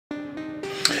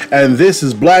and this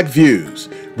is Black Views,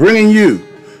 bringing you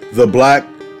the Black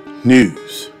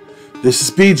News. This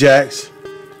is B-Jax,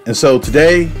 and so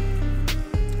today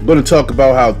I'm going to talk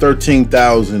about how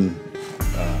 13,000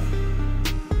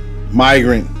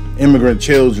 immigrant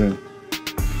children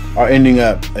are ending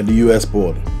up at the U.S.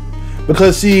 border.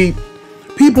 Because, see,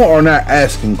 people are not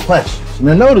asking questions.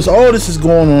 Now, notice all this is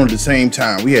going on at the same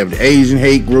time. We have the Asian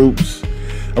hate groups.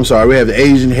 We have the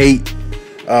Asian hate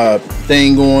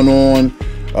thing going on.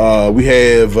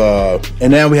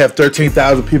 And now we have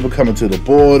 13,000 people coming to the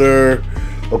border.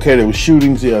 Okay, there were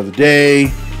shootings the other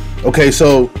day. Okay,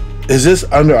 so is this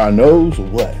under our nose or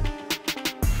what?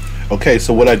 Okay,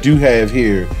 so what I do have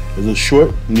here is a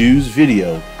short news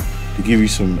video to give you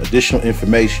some additional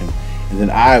information, and then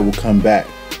I will come back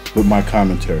with my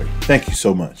commentary. Thank you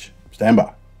so much. Stand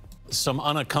by. Some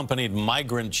unaccompanied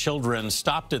migrant children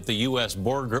stopped at the U.S.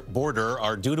 border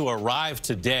are due to arrive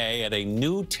today at a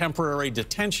new temporary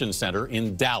detention center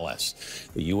in Dallas.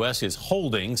 The U.S. is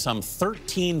holding some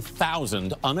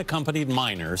 13,000 unaccompanied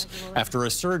minors after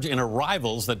a surge in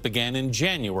arrivals that began in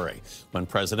January when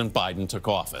President Biden took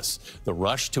office. The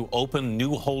rush to open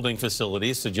new holding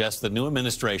facilities suggests the new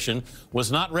administration was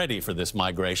not ready for this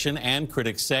migration, and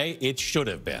critics say it should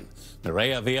have been.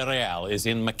 Maria Villarreal is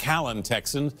in McAllen,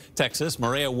 Texas.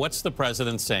 Maria, what's the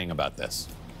president saying about this?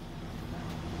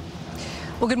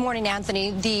 Well, good morning,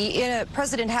 Anthony. The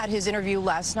president had his interview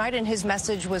last night, and his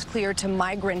message was clear to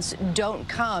migrants: don't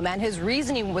come. And his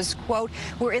reasoning was, quote,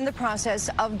 we're in the process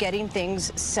of getting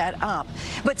things set up.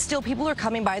 But still, people are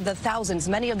coming by the thousands,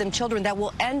 many of them children that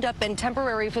will end up in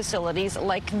temporary facilities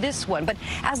like this one. But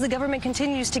as the government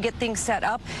continues to get things set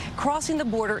up, crossing the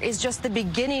border is just the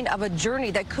beginning of a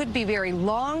journey that could be very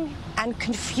long and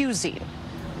confusing.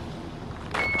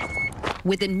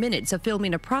 Within minutes of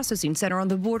filming a processing center on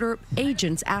the border,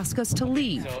 agents ask us to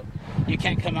leave. So you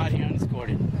can't come out here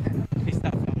unescorted. Please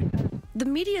stop filming. The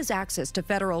media's access to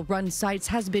federal-run sites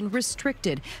has been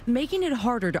restricted, making it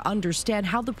harder to understand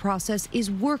how the process is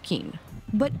working.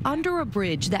 But under a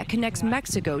bridge that connects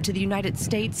Mexico to the United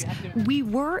States, we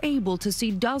were able to see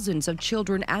dozens of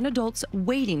children and adults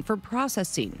waiting for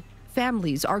processing.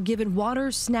 Families are given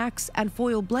water, snacks, and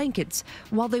foil blankets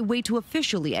while they wait to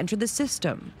officially enter the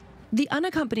system. The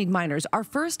unaccompanied minors are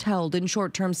first held in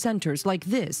short-term centers like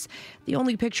this. The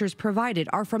only pictures provided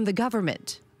are from the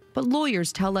government. But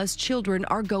lawyers tell us children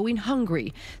are going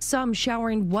hungry, some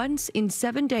showering once in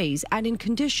 7 days and in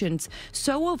conditions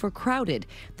so overcrowded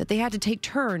that they had to take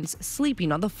turns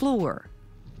sleeping on the floor.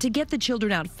 To get the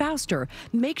children out faster,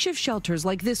 makeshift shelters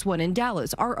like this one in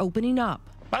Dallas are opening up.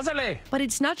 But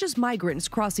it's not just migrants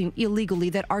crossing illegally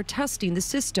that are testing the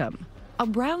system. A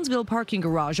Brownsville parking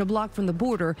garage a block from the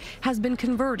border has been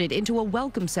converted into a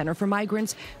welcome center for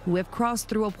migrants who have crossed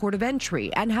through a port of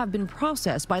entry and have been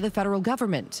processed by the federal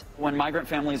government. When migrant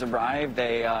families arrive,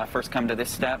 they first come to this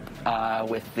step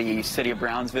with the city of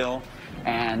Brownsville,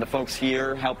 and the folks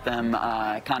here help them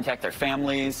contact their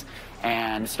families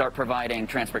and start providing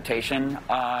transportation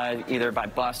either by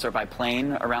bus or by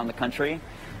plane around the country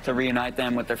to reunite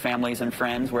them with their families and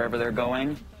friends wherever they're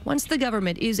going. Once the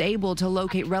government is able to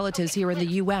locate relatives here in the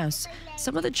U.S.,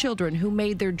 some of the children who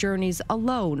made their journeys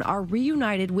alone are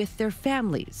reunited with their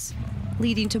families,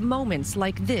 leading to moments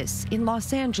like this in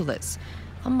Los Angeles.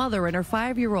 A mother and her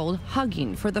 5-year-old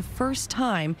hugging for the first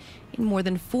time in more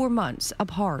than 4 months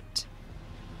apart.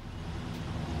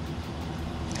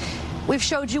 We've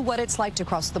showed you what it's like to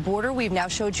cross the border. We've now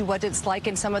showed you what it's like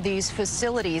in some of these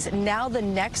facilities. Now the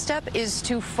next step is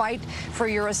to fight for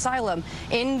your asylum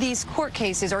in these court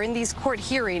cases or in these court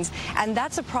hearings. And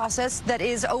that's a process that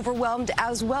is overwhelmed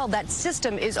as well. That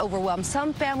system is overwhelmed.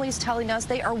 Some families telling us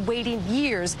they are waiting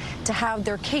years to have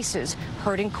their cases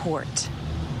heard in court.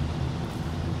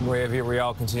 Maria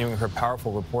Villarreal continuing her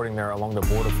powerful reporting there along the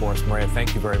border for us. Maria,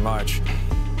 thank you very much.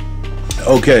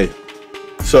 Okay,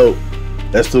 so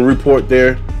that's the report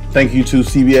there. Thank you to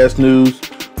CBS News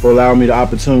for allowing me the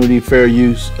opportunity, fair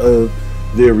use of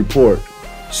their report.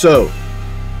 So,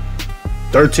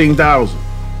 13,000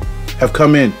 have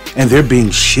come in, and they're being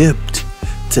shipped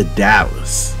to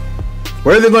Dallas.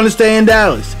 Where are they going to stay in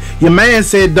Dallas? Your man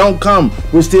said, don't come,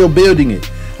 we're still building it.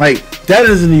 Like, that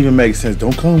doesn't even make sense.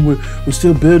 Don't come, we're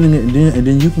still building it, and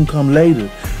then you can come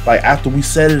later. Like, after we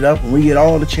set it up and we get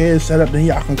all the chairs set up, then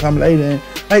y'all can come later. And,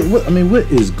 like,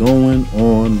 what is going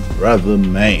on, brother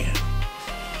man?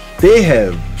 They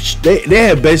have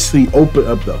basically opened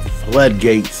up the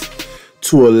floodgates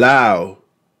to allow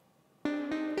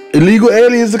illegal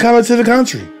aliens to come into the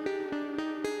country.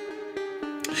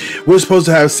 We're supposed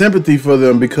to have sympathy for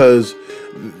them because,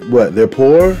 what, they're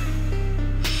poor?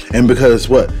 And because,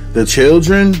 what, the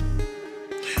children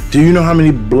Do you know how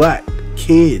many black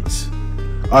kids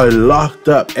are locked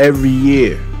up every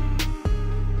year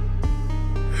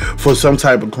for some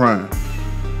type of crime,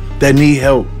 that need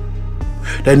help,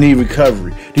 that need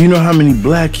recovery? Do you know how many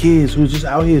black kids who are just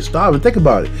out here starving? Think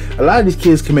about it. A lot of these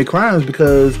kids commit crimes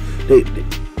because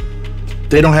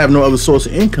they don't have no other source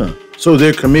of income, so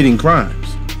they're committing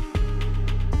crimes.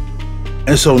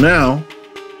 And so now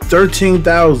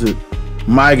 13,000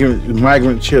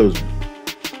 migrant children.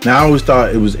 Now, I always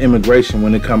thought it was immigration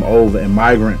when they come over, and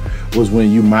migrant was when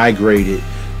you migrated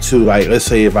to, like, let's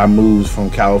say if I moved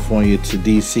from California to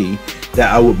DC,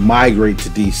 that I would migrate to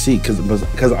DC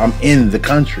because I'm in the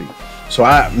country. So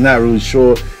I'm not really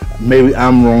sure. Maybe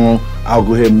I'm wrong. I'll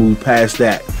go ahead and move past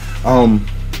that.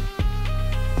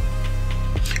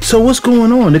 So what's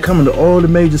going on? They're coming to all the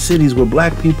major cities where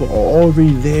black people are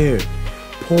already there,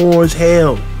 poor as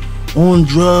hell, on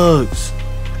drugs,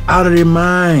 out of their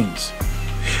minds.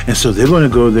 And so they're going to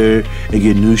go there and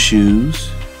get new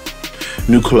shoes,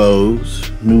 new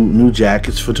clothes, new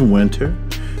jackets for the winter,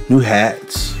 new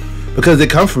hats, because they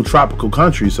come from tropical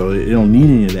countries, so they don't need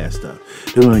any of that stuff.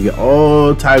 They're going to get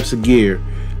all types of gear,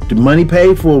 the money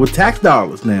paid for with tax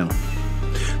dollars now,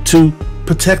 to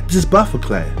protect this buffer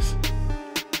class.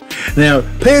 Now,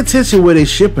 pay attention where they're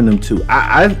shipping them to.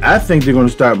 I think they're going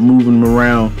to start moving them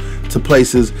around to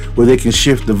places where they can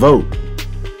shift the vote.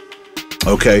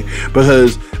 Okay,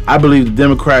 because I believe the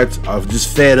Democrats are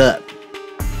just fed up.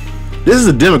 This is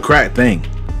a Democrat thing,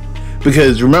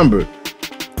 because remember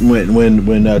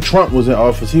when Trump was in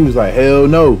office, he was like, "Hell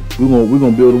no, we're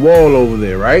gonna build a wall over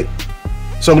there," right?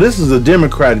 So this is a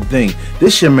Democratic thing.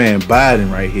 This your man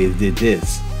Biden right here did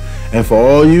this, and for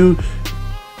all you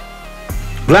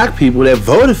black people that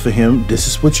voted for him, this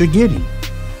is what you're getting.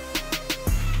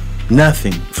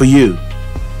 Nothing for you.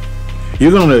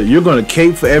 You're gonna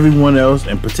cape for everyone else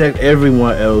and protect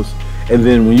everyone else, and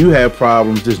then when you have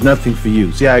problems, there's nothing for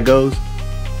you. See how it goes?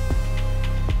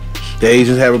 The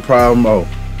Asians have a problem. Oh,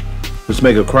 let's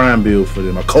make a crime bill for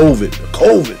them, a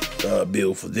COVID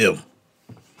bill for them,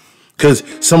 because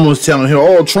someone's telling him,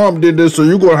 "Oh, Trump did this, so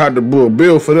you're gonna have to do a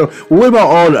bill for them." Well, what about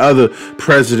all the other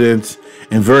presidents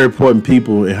and very important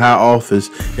people in high office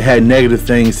that had negative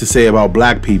things to say about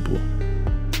black people?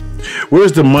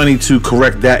 Where's the money to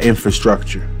correct that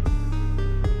infrastructure?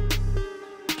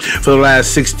 For the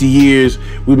last 60 years,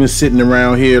 we've been sitting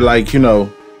around here like, you know,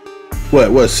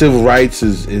 what civil rights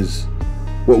is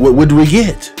what do we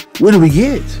get? What do we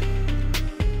get?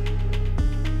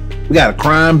 We got a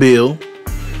crime bill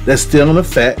that's still in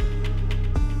effect.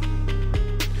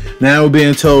 Now we're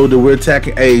being told that we're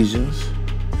attacking Asians.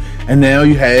 And now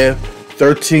you have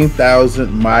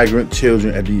 13,000 migrant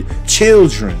children at the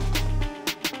children.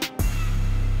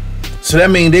 So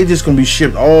that means they just gonna be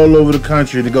shipped all over the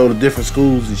country to go to different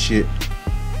schools and shit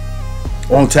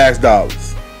on tax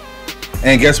dollars.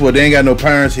 And guess what? They ain't got no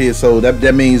parents here, so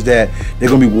that means that they're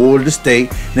gonna be warded the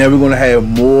state. Now we're gonna have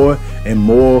more and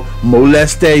more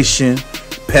molestation,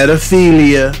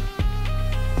 pedophilia,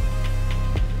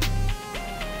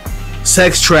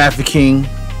 sex trafficking.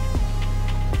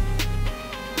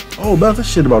 Oh, about this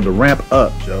shit about to ramp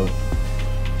up, Joe.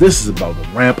 This is about to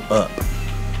ramp up.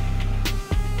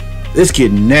 It's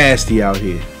getting nasty out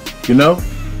here, you know?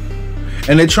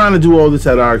 And they're trying to do all this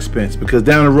at our expense, because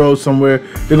down the road somewhere,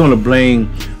 they're going to blame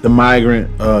the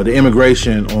the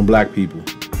immigration on black people.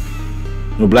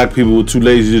 You know, black people were too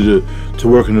lazy to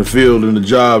work in the field and the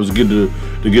jobs to get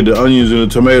the onions and the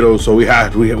tomatoes, so we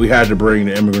had to bring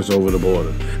the immigrants over the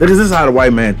border. Because this is how the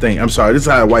white man think. I'm sorry, this is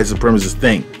how the white supremacists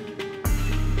think.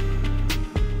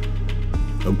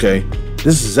 Okay?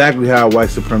 This is exactly how white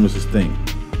supremacists think.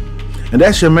 And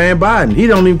that's your man Biden. He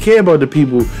don't even care about the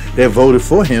people that voted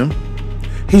for him.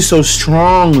 He so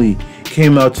strongly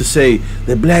came out to say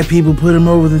that black people put him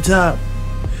over the top.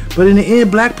 But in the end,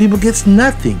 black people gets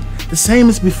nothing. The same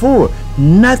as before.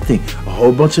 Nothing. A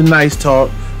whole bunch of nice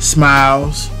talk,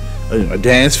 smiles, a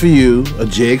dance for you, a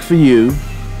jig for you,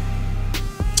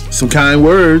 some kind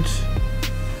words,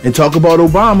 and talk about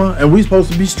Obama, and we supposed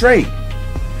to be straight.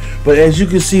 But as you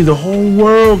can see, the whole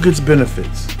world gets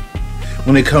benefits.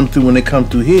 When they come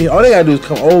through here, all they gotta do is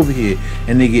come over here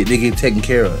and they get taken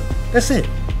care of. That's it.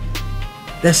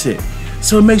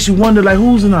 So it makes you wonder, like,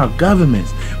 who's in our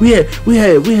governments? We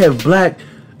have black,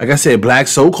 like I said, black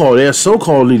so-called, they're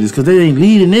so-called leaders, because they ain't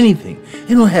leading anything.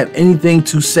 They don't have anything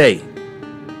to say.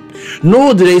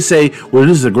 Nor do they say, well,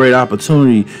 this is a great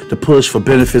opportunity to push for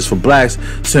benefits for blacks,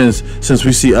 since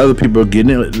we see other people are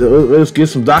getting it. Let's get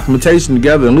some documentation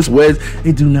together and let's wedge.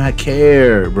 They do not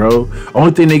care, bro.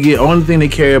 Only thing they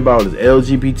care about is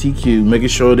LGBTQ, making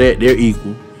sure that they're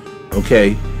equal,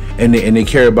 okay? and they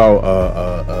care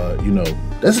about you know,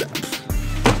 that's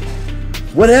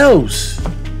what else?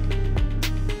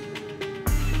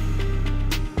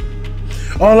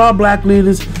 All our black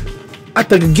leaders, I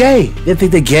think, are gay. They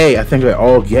think they're gay. I think they're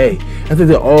all gay. I think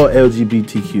they're all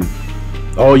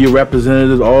LGBTQ. All your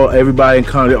representatives, everybody in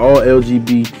Congress, all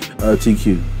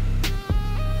LGBTQ.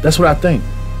 That's what I think.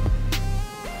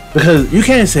 Because you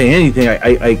can't say anything. Are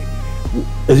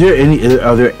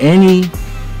there any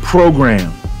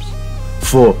programs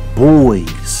for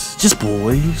boys? Just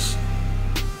boys.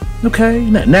 Okay,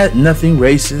 nothing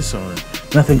racist or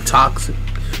nothing toxic.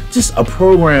 Just a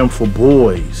program for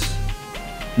boys.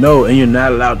 No, and you're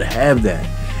not allowed to have that.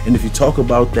 And if you talk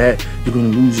about that, you're gonna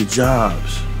lose your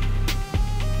jobs.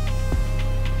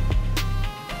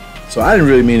 So I didn't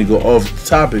really mean to go off the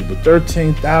topic, but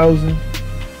 13,000.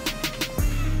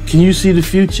 Can you see the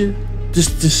future? This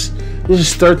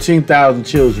is 13,000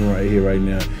 children right here, right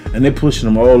now, and they're pushing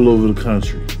them all over the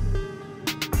country.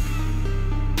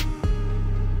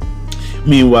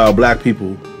 Meanwhile, black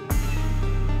people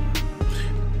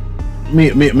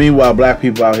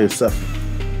out here suffering.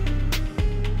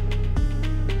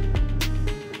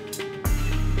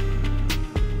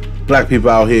 Black people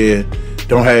out here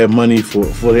don't have money for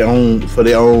their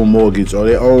own mortgage or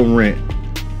their own rent,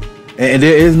 and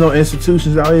there is no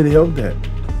institutions out here to help that.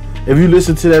 If you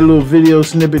listen to that little video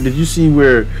snippet, did you see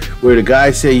where the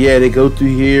guy said, yeah, they go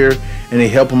through here and they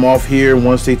help them off here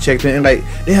once they check in, and like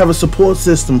they have a support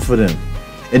system for them,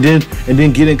 and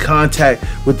then get in contact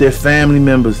with their family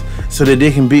members so that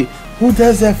they can be. Who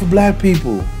does that for black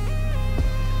people?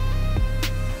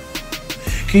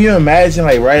 Can you imagine,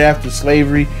 like, right after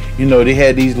slavery, you know, they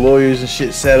had these lawyers and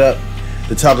shit set up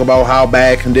to talk about how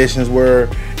bad conditions were,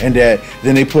 and that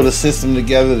then they put a system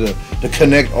together to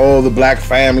connect all the black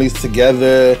families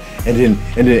together, and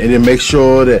then make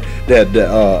sure that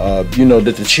you know,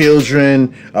 that the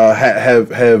children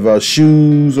have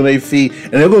shoes on their feet,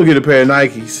 and they're gonna get a pair of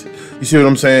Nikes. You see what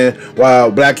I'm saying?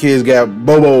 While black kids got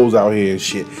bobos out here and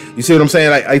shit. You see what I'm saying?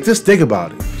 Like just think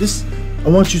about it. I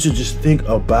want you to just think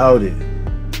about it.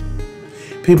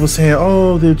 People saying,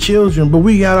 oh, they're children, but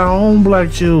we got our own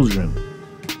black children.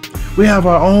 We have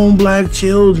our own black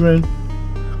children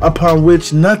upon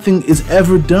which nothing is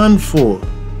ever done for.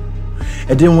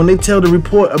 And then when they tell the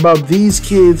report about these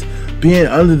kids being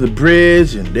under the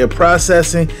bridge and they're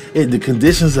processing it, the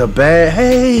conditions are bad.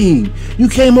 Hey, you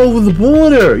came over the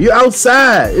border. You're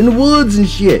outside in the woods and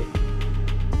shit.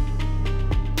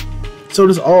 So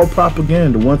this all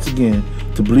propaganda, once again,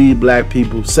 to bleed black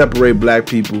people, separate black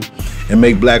people, and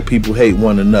make black people hate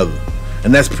one another.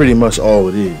 And that's pretty much all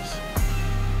it is.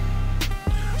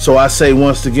 So I say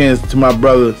once again to my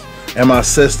brothers and my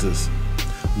sisters,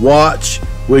 watch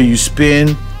where you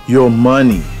spend your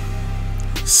money.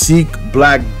 Seek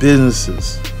black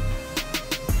businesses.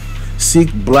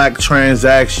 Seek black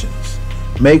transactions.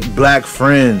 Make black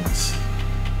friends.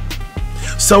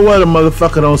 So what, a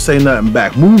motherfucker don't say nothing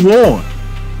back. Move on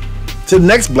to the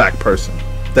next black person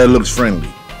that looks friendly.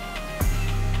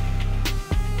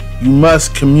 You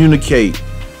must communicate.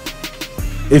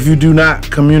 If you do not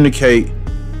communicate,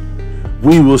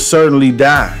 we will certainly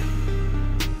die.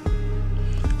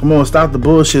 Come on, stop the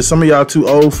bullshit. Some of y'all too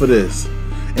old for this.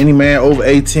 Any man over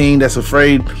 18 that's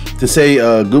afraid to say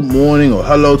good morning or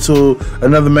hello to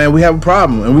another man, we have a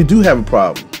problem, and we do have a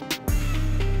problem.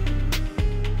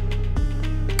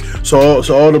 So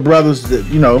all the brothers that,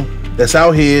 you know, that's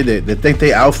out here that think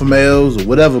they alpha males or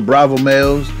whatever, bravo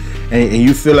males, and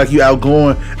you feel like you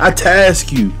outgoing, I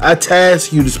task you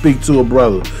to speak to a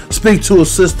brother, speak to a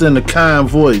sister in a kind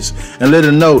voice, and let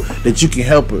her know that you can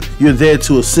help her. You're there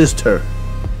to assist her.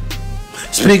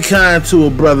 Speak kind to a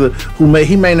brother who may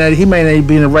not be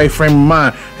in the right frame of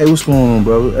mind. Hey, what's going on,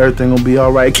 brother? Everything gonna be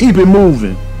all right. Keep it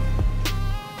moving.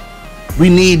 We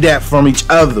need that from each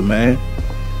other, man.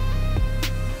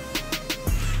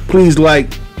 Please like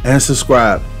and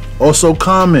subscribe. Also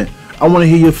comment. I want to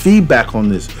hear your feedback on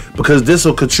this, because this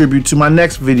will contribute to my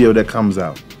next video that comes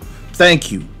out.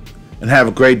 Thank you, and have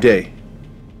a great day.